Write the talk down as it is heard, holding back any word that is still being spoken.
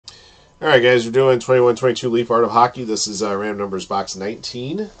All right, guys, we're doing 21-22 Leaf Art of Hockey. This is Random Numbers Box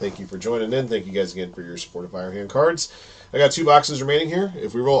 19. Thank you for joining in. Thank you guys again for your support of Firehand cards. I got 2 boxes remaining here.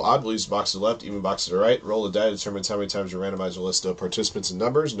 If we roll odd, we'll use the box to the left, even box to the right. Roll the die determines how many times you randomize a list of participants and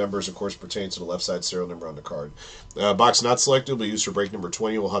numbers. Numbers, of course, pertain to the left side serial number on the card. Box not selected will be used for break number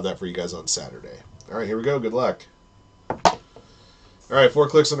 20. We'll have that for you guys on Saturday. All right, here we go. Good luck. All right, 4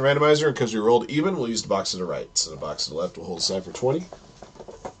 clicks on the randomizer, and because we rolled even, we'll use the box to the right. So the box to the left will hold aside for 20.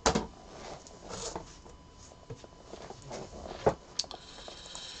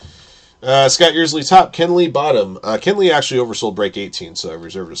 Scott Yearsley top, Kenley bottom. Kenley actually oversold break 18, so I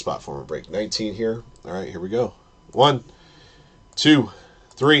reserved a spot for him in break 19 here. All right, here we go. 1, 2,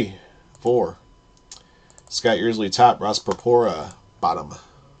 3, 4. Scott Yearsley top, Ross Purpura bottom.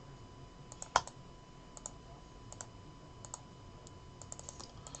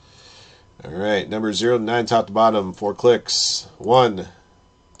 All right, number 0 to 9 top to bottom, 4 clicks. 1,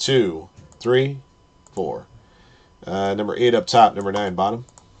 2, 3, 4. Number 8 up top, number 9 bottom.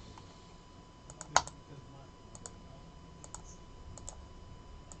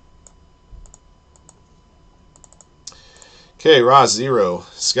 Okay, Ross 0,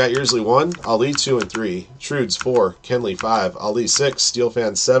 Scott Yearsley 1, Ali 2 and 3, Trudes 4, Kenley 5, Ali 6,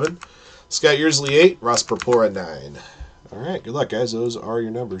 Steelfan 7, Scott Yearsley 8, Ross Purpura 9. All right, good luck, guys. Those are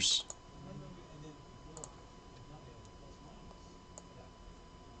your numbers.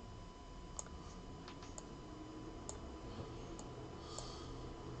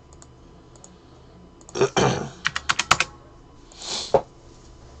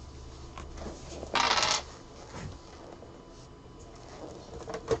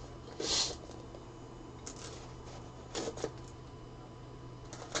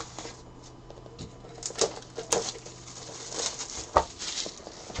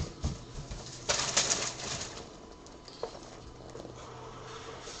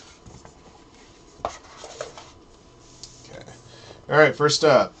 All right, first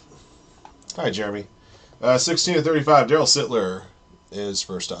up. Hi, Jeremy. 16 to 35, Daryl Sittler is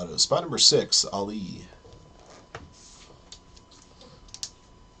first auto. Spot number 6, Ali.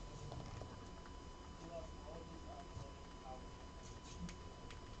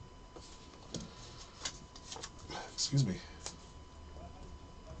 Excuse me.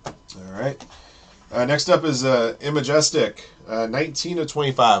 All right. Next up is Imajestic. 19 to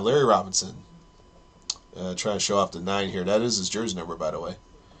 25, Larry Robinson. Trying to show off the 9 here. That is his jersey number, by the way.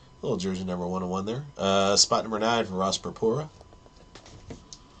 Little jersey number 101 there. Spot number 9 for Ross Purpura.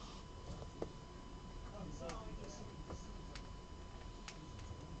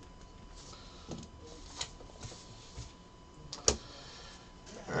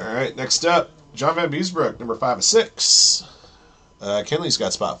 All right, next up, John Van Beesbrook, number 5 of 6. Kenley's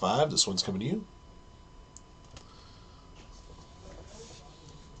got spot 5. This one's coming to you.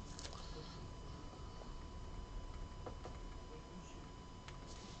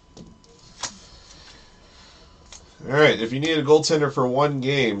 All right, if you need a goaltender for one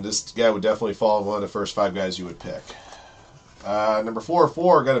game, this guy would definitely fall in one of the first 5 guys you would pick. Number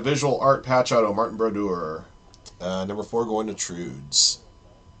 4 got a visual art patch auto, Martin Brodeur. Number 4 going to Trudes.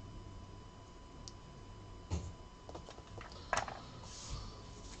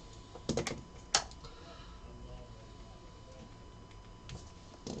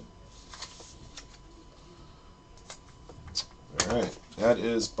 All right, that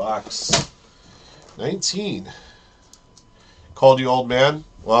is box 19. Called you old man?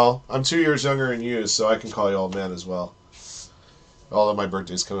 Well, I'm 2 years younger than you, so I can call you old man as well. Although my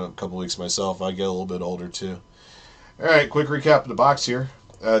birthday's coming up a couple weeks myself, I get a little bit older too. All right, quick recap of the box here.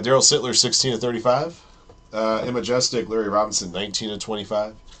 Daryl Sittler, 16 to 35. Imajestic, Larry Robinson, 19 to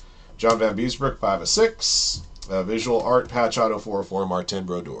 25. John Van Beesbrook, 5 of 6. Visual art patch auto 404, Martin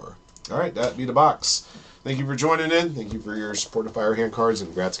Brodeur. All right, that'd be the box. Thank you for joining in. Thank you for your support of Firehand cards, and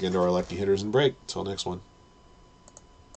congrats again to our lucky hitters in break. Until next one.